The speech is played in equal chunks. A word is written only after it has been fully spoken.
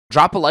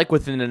Drop a like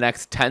within the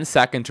next 10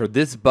 seconds or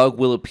this bug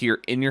will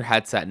appear in your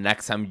headset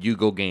next time you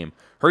go game.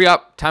 Hurry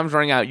up, time's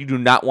running out. You do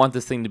not want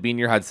this thing to be in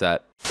your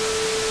headset.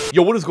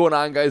 Yo, what is going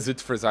on, guys?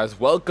 It's Frizzeyes.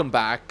 Welcome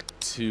back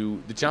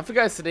to the channel. For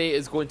guys, today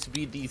is going to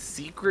be the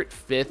secret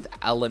 5th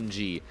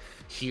LMG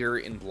here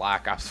in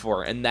Black Ops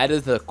 4, and that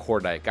is the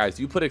CORDITE. Guys,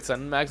 you put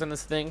extended mags on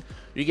this thing,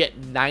 you get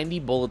 90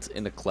 bullets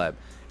in a clip,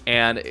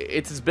 and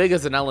it's as big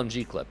as an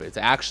LMG clip. It's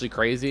actually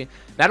crazy.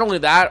 Not only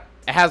that,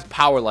 it has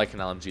power like an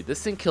LMG.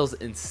 This thing kills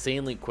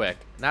insanely quick.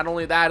 Not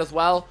only that as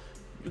well,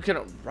 you can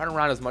run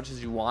around as much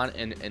as you want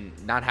and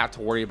not have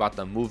to worry about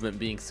the movement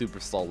being super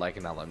slow like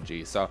an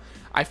LMG. So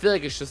I feel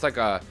like it's just like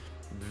a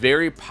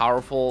very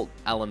powerful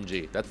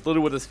LMG. That's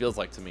literally what this feels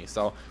like to me.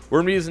 So we're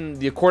gonna be using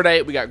the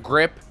CORDITE. We got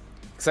grip,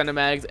 extended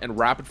mags, and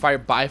rapid fire.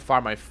 By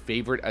far my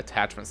favorite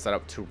attachment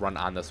setup to run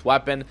on this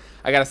weapon.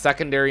 I got a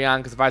secondary on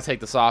because if I take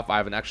this off, I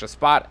have an extra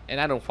spot,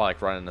 and I don't feel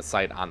like running the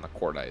sight on the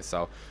CORDITE.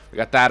 So we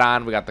got that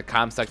on. We got the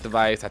ComSec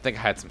device. I think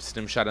I had some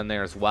stim shot in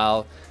there as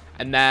well.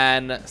 And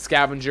then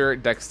scavenger,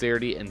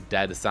 dexterity, and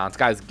dead sounds.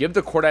 Guys, give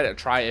the CORDITE a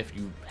try if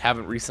you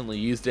haven't recently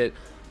used it.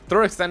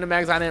 Throw extended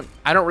mags on it.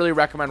 I don't really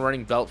recommend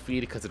running belt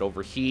feed because it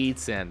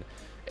overheats, and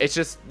it's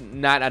just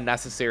not a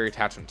necessary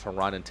attachment to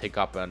run and take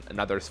up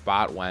another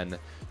spot when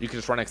you can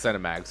just run extended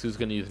mags. Who's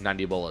going to use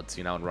 90 bullets,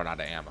 you know, and run out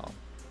of ammo?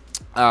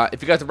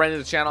 If you guys are brand new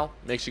to the channel,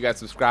 make sure you guys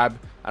subscribe.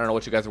 I don't know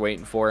what you guys are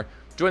waiting for.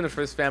 Join the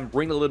Frizz fam,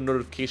 ring the little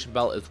notification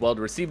bell as well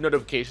to receive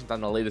notifications on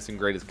the latest and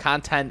greatest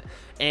content,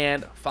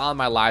 and follow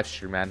my live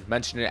stream, man.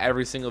 Mention it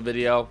every single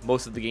video.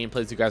 Most of the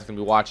gameplays you guys are going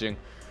to be watching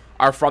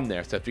are from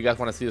there. So if you guys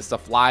want to see this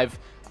stuff live,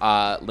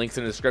 links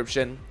in the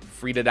description,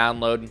 free to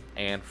download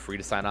and free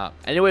to sign up.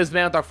 Anyways,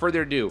 man, without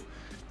further ado,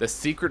 the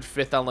secret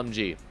 5th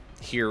LMG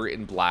here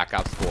in Black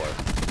Ops 4.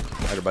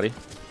 Right, everybody.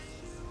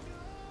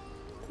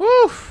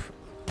 Woo!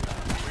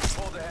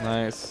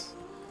 Nice.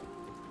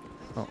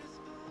 Oh,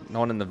 no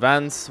one in the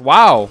vents.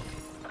 Wow.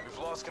 We've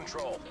lost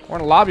control. We're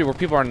in a lobby where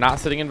people are not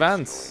sitting in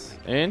vents.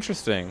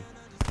 Interesting.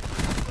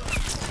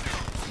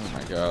 Oh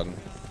my god.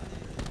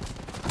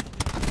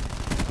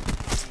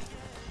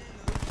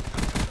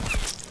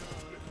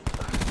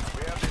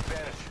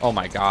 Oh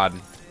my god.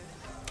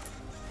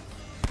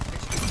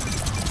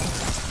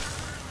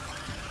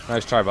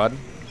 Nice try, bud.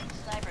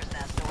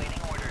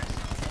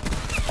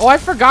 Oh, I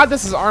forgot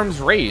this is arms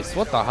race.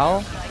 What the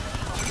hell?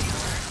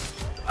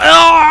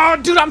 Oh,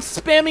 dude, I'm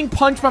spamming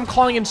punch, but I'm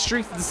calling in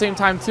streaks at the same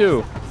time,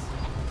 too.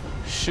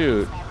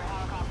 Shoot.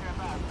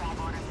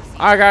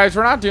 Alright, guys,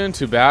 we're not doing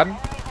too bad.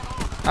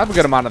 I have a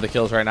good amount of the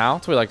kills right now.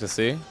 That's what we like to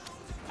see.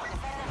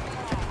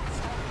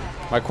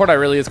 My CORDITE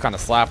really is kind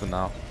of slapping,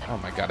 though. Oh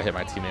my god, I hit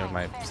my teammate with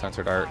my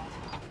sensor dart.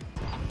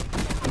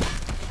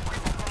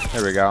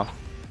 There we go.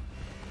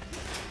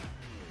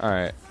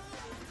 Alright.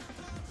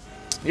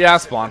 Yeah,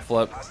 spawn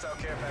flip.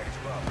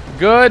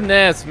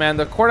 Goodness, man,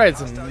 the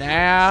CORDITE's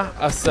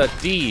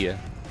nasty. I'm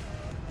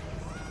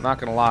not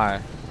gonna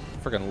lie.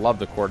 Freaking love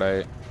the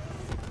CORDITE.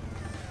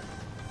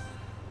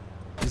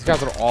 These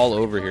guys are all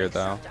over here,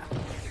 though.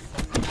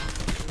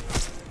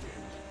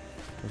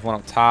 There's one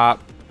up top.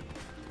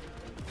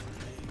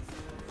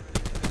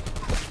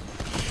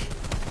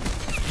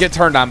 Get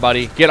turned on,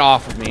 buddy. Get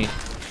off of me.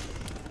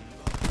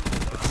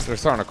 They're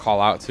starting to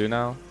call out, too,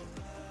 now.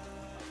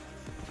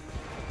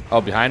 Oh,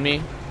 behind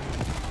me?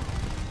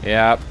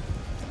 Yep.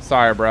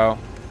 Sorry, bro.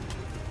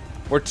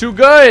 We're too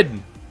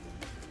good.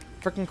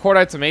 Freaking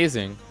CORDITE's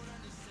amazing.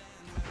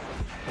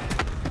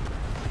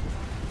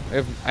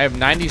 I have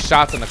 90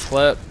 shots in the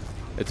clip.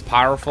 It's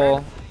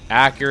powerful,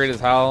 accurate as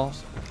hell.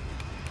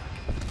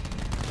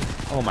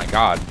 Oh my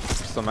god,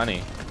 there's so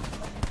many.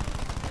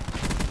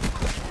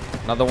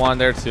 Another one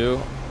there too.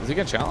 Is he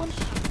gonna challenge?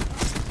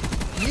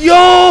 Yo!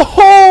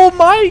 Oh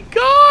my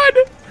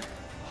god!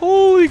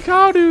 Holy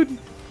cow, dude!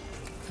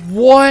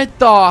 What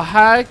the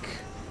heck?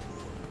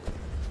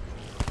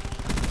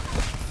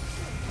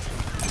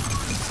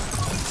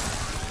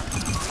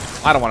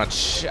 I don't want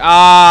to.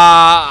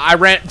 I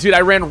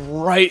ran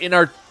right in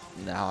our.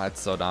 No, that's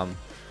so dumb.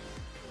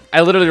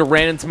 I literally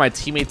ran into my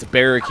teammate's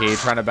barricade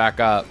trying to back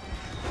up.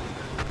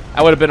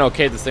 I would have been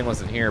okay if this thing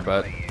wasn't here,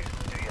 but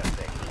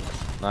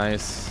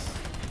nice.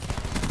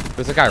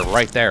 There's a guy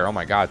right there. Oh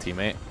my god,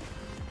 teammate.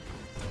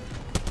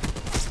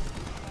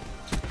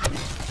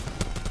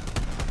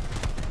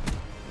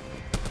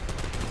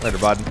 Later,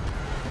 bud.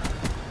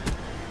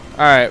 All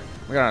right,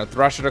 we got a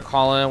Thresher to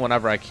call in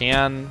whenever I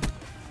can.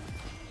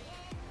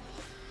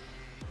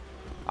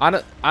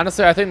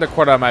 Honestly, I think the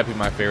CORDITE might be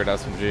my favorite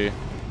SMG.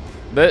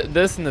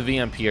 This and the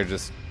VMP are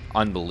just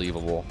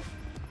unbelievable.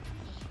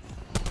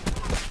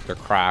 They're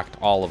cracked,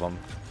 all of them.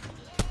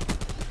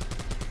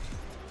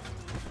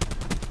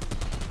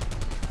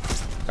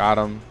 Got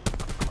him.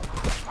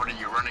 What are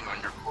you running on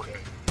your CORDITE?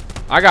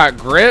 I got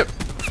grip.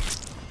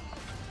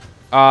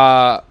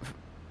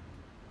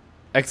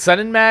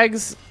 Extended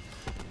mags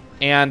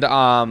and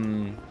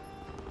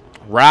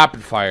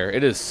rapid fire.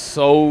 It is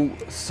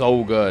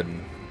so good.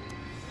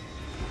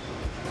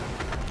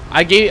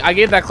 I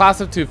gave that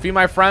class up to a few of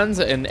my friends,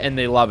 and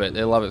they love it.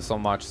 They love it so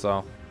much.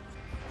 So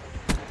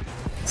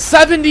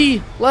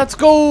 70. Let's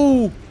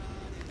go.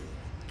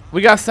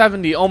 We got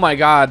 70. Oh my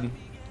god.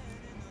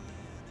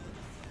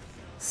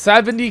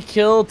 70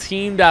 kill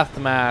team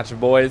deathmatch,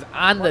 boys,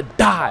 on the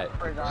dot.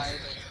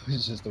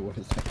 It's just the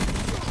worst.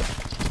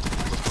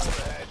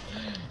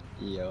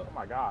 Yo. Oh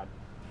my god.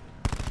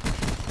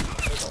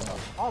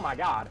 Oh my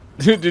god.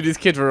 Dude, these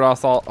kids were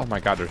all. Oh my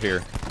god, they're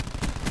here.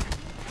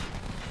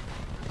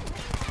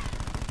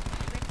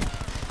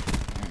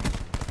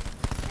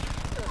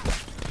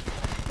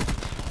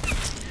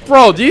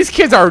 Bro, these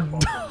kids are.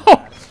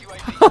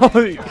 What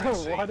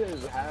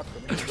is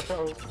happening,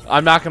 bro?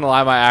 I'm not gonna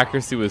lie, my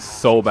accuracy was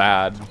so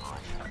bad.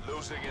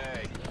 Losing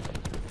A.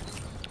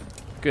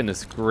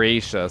 Goodness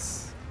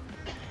gracious.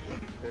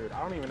 Dude,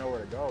 I don't even know where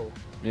to go.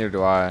 Neither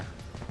do I.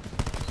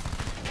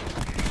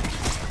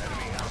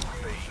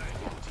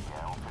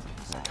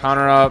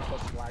 Counter up.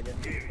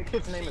 Pusswagon. The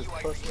kid's name is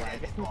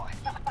Pusswagon.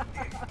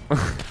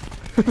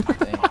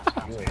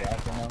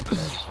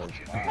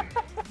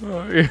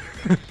 Oh, yeah.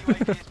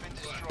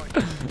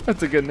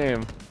 That's a good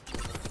name.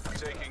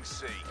 Taking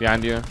C.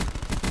 Behind you.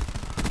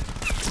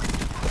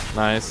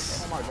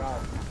 Nice. Oh my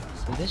god.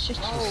 Dude, this shit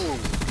No.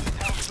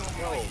 just.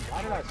 Yo,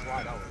 why did I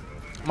slide out?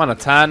 I'm on a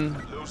 10.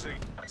 Losing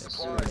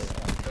supplies.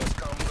 First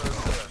come,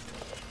 first serve.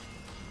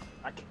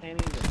 I can't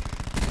even.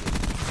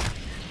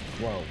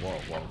 Whoa, whoa,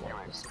 whoa,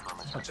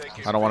 whoa.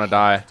 Taking I don't want to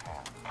die.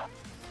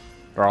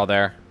 They're all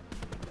there.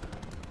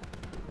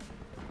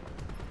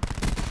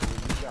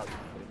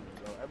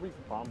 Every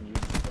bomb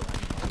used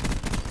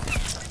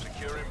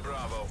securing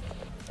Bravo.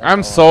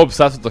 I'm so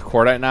obsessed with the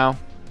Cordite now.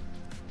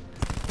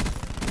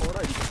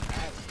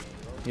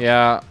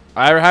 Yeah,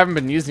 I haven't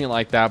been using it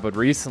like that, but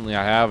recently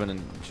I haven't, and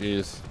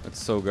jeez,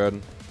 it's so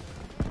good.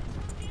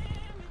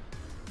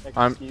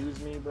 Excuse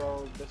me,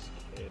 bro. This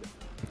kid.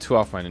 I'm 2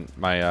 off my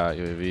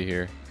UAV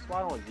here. That's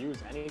why I don't use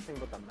anything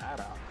but the mat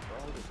out, bro.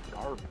 I'm just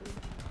garbage.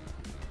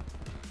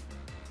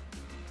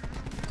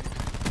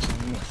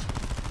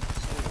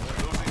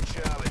 Losing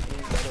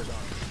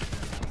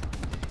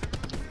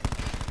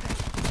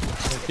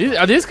Charlie.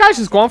 Are these guys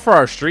just going for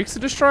our streaks to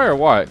destroy, or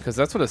what? Because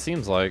that's what it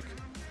seems like.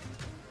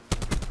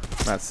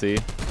 Let's see.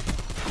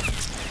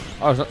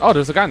 Oh,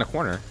 there's a guy in the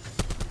corner.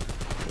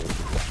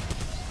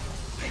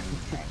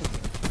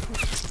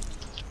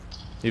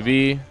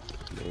 UV.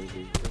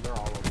 They're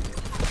all over me.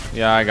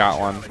 Yeah, I got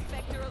one.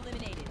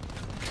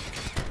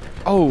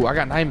 Oh, I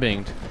got 9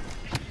 banged.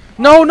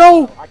 No,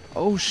 no!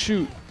 Oh,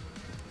 shoot.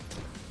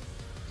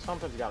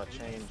 Something's gotta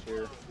change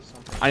here.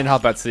 Something. I need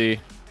help at C.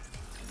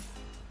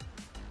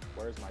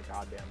 Where's my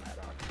goddamn mat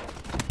out?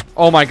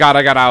 Oh my god,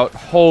 I got out.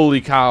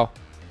 Holy cow.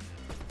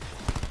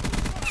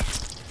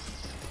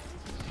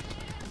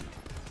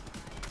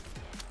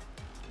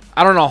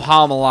 I don't know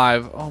how I'm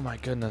alive. Oh my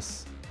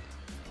goodness.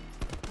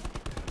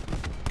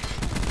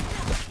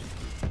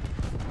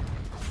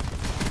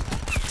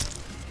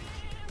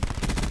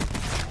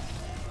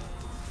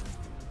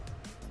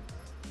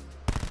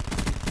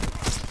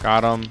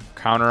 Got him.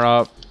 Counter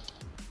up.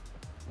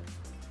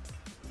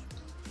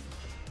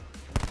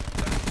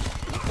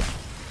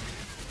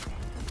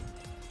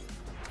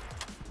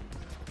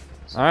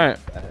 Alright.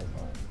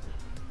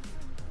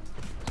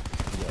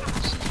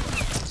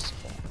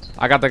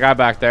 I got the guy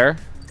back there.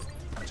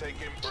 Taking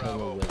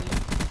Bravo.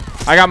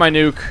 I got my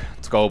nuke.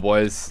 Let's go,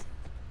 boys.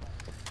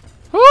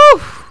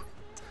 Woo!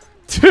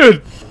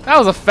 Dude, that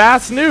was a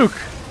fast nuke.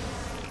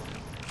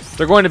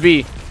 They're going to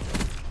be. B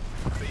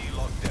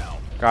locked down.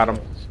 Got him.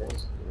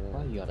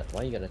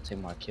 Why you gotta take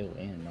my kill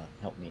and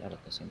help me out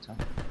at the same time?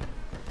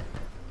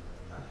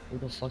 Who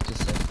the fuck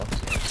just said fuck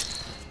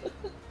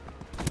you?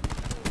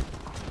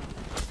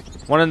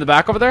 One in the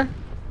back over there.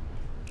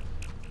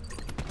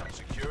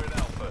 Securing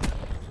Alpha.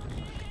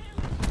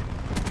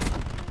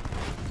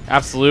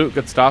 Absolute.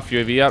 Good stuff.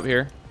 UAV up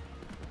here.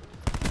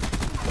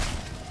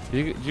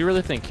 Do you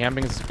really think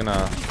camping is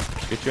gonna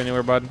get you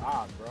anywhere, bud?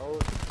 Ah, bro.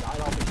 Died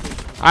off the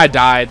creek. I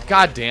died.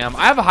 God damn.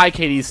 I have a high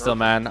KD still,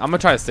 man. I'm gonna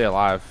try to stay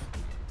alive.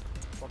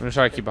 I'm gonna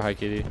try to keep a high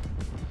KD.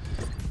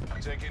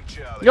 Taking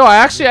Charlie. Yo, I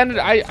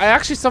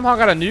actually somehow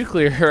got a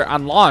nuclear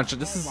on launch.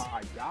 This is Oh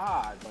my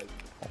god. Like,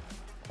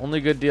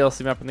 only good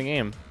DLC map in the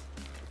game.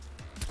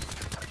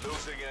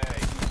 Losing A.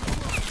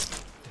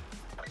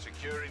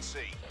 Securing C.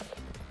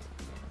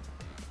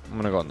 I'm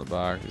gonna go in the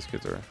back. These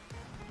kids are.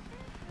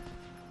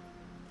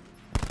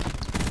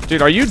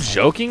 Dude, are you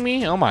joking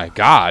me? Oh my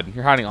god.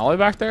 You're hiding all the way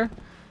back there?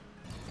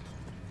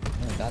 Oh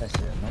god, I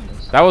see the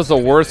numbers. That was the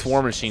worst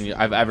war machine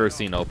I've ever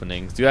seen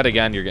openings. Do that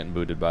again, you're getting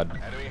booted, bud.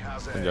 Enemy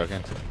has I'm A.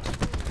 joking.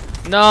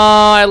 No,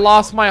 I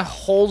lost my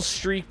whole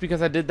streak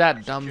because I did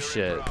that dumb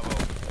shit.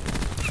 Bravo.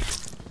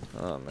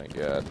 Oh my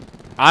god.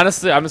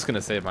 Honestly, I'm just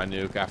gonna save my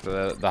nuke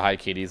after the high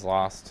KD's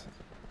lost.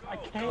 I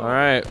can't.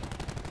 Alright. We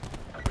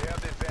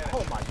have the advantage.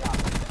 Oh my god.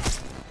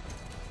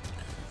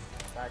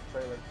 Back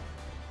trailer.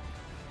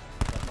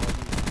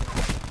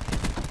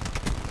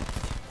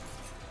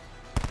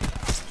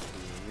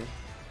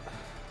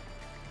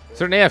 Is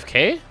there an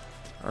AFK?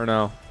 Or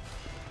no?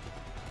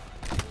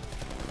 Gotta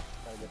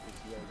get this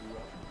UAV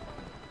up.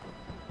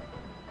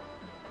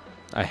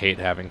 I hate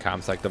having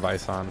ComSec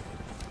device on.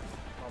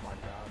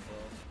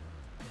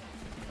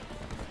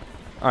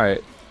 All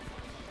right.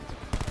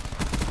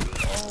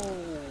 Oh,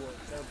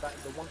 they're back.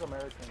 The one's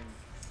American.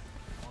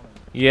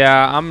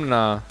 Yeah, I'm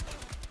gonna.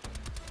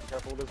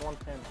 Careful, there's one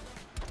pin.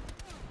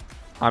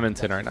 I'm in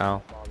tin right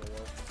now.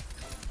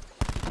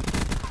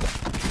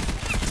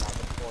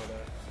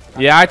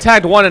 Yeah, I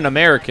tagged one in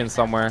American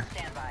somewhere. I'm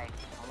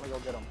gonna go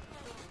get him.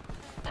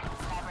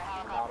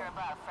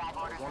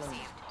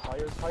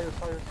 Fires.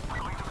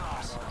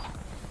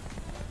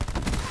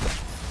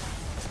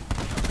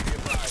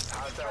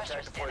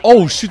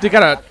 Oh shoot, they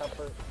got a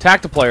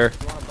tactical player.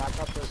 You wanna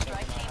back up for a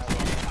second?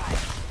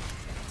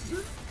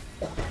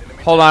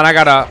 Hold on, I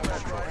gotta.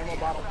 Ammo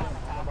bottle pin.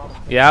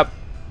 Yep.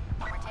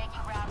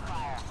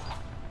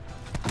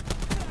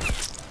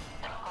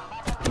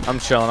 I'm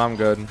chilling. I'm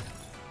good. I'm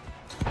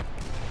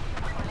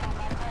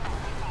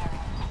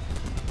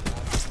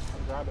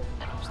grabbing.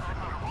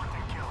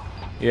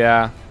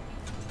 Yeah.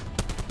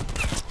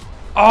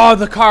 Oh,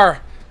 the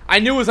car. I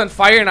knew it was on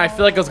fire, and I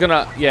feel like I was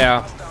gonna.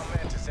 Yeah.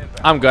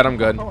 I'm good. I'm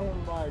good. Oh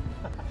my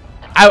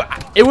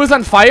god. It was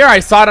on fire.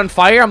 I saw it on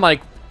fire. I'm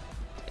like,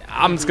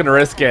 I'm just gonna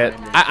risk it.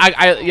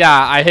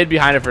 Yeah, I hid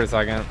behind it for a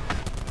second.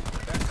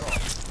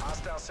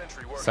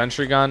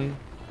 Sentry gun.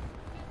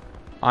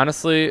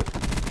 Honestly,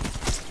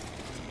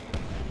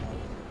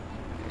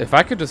 if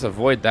I could just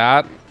avoid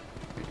that. Hey,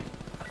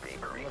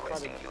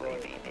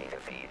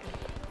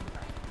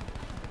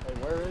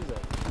 where is it?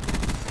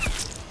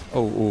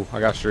 Oh, ooh,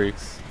 I got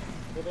streaks.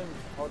 Get in.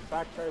 Oh, it's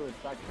back trailer.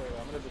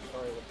 I'm gonna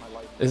destroy it with my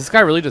light. Is this guy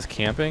really just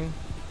camping?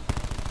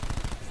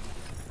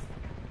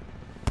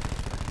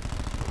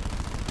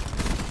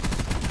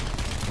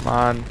 Come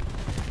on. I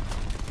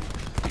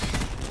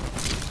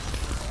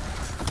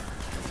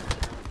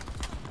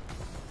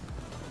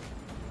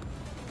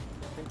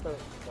think the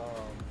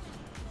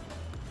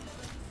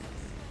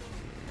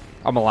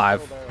I'm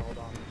alive. there, hold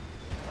on.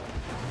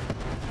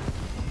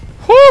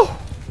 Whew!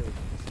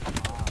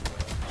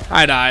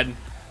 I died.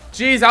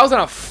 Jeez, I was in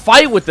a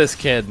fight with this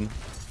kid.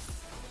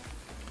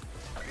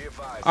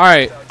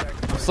 Alright.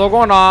 Still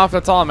going off.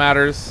 That's all that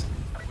matters.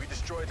 We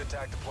destroyed the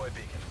TAC deploy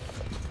beacon.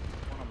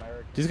 One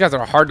American. These guys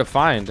are hard to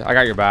find. I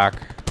got your back.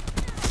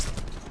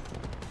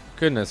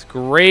 Goodness.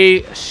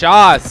 Great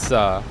shots. Dude,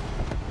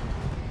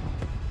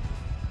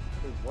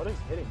 what is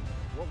hitting me?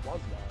 What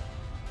was that?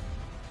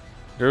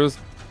 There's.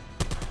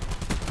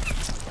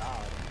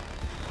 God.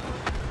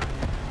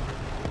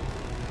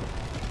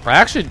 I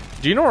actually.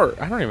 Do you know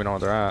where? I don't even know where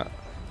they're at.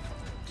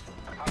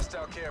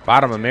 Hostile care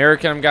Bottom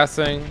American, I'm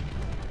guessing.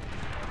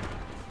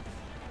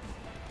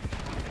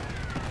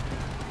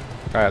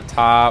 Guy at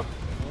top.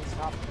 One's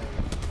top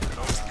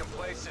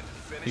complacent.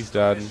 Finish He's the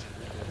dead. mission.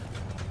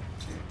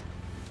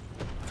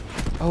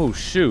 Oh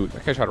shoot!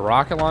 That guy tried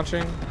rocket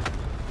launching.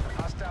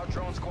 Hostile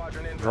drone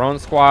squadron in. Drone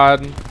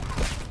squad.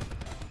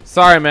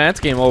 Sorry, man. It's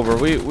game over.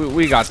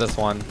 We got this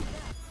one.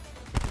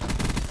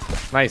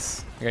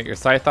 Nice. You got your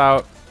scythe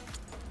out.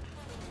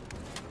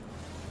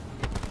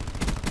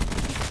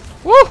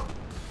 Woo!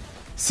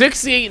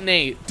 68 and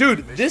 8.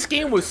 Dude, this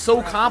game was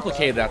so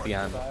complicated at the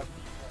end.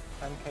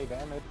 10k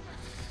damage.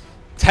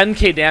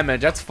 10k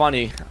damage. That's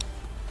funny.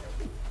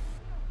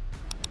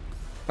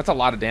 That's a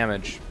lot of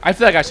damage. I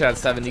feel like I should have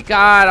 70.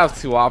 God, I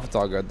was too off. It's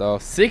all good though.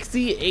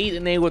 68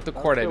 and 8 with the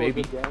CORDITE,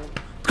 baby. Good game.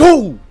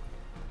 Go!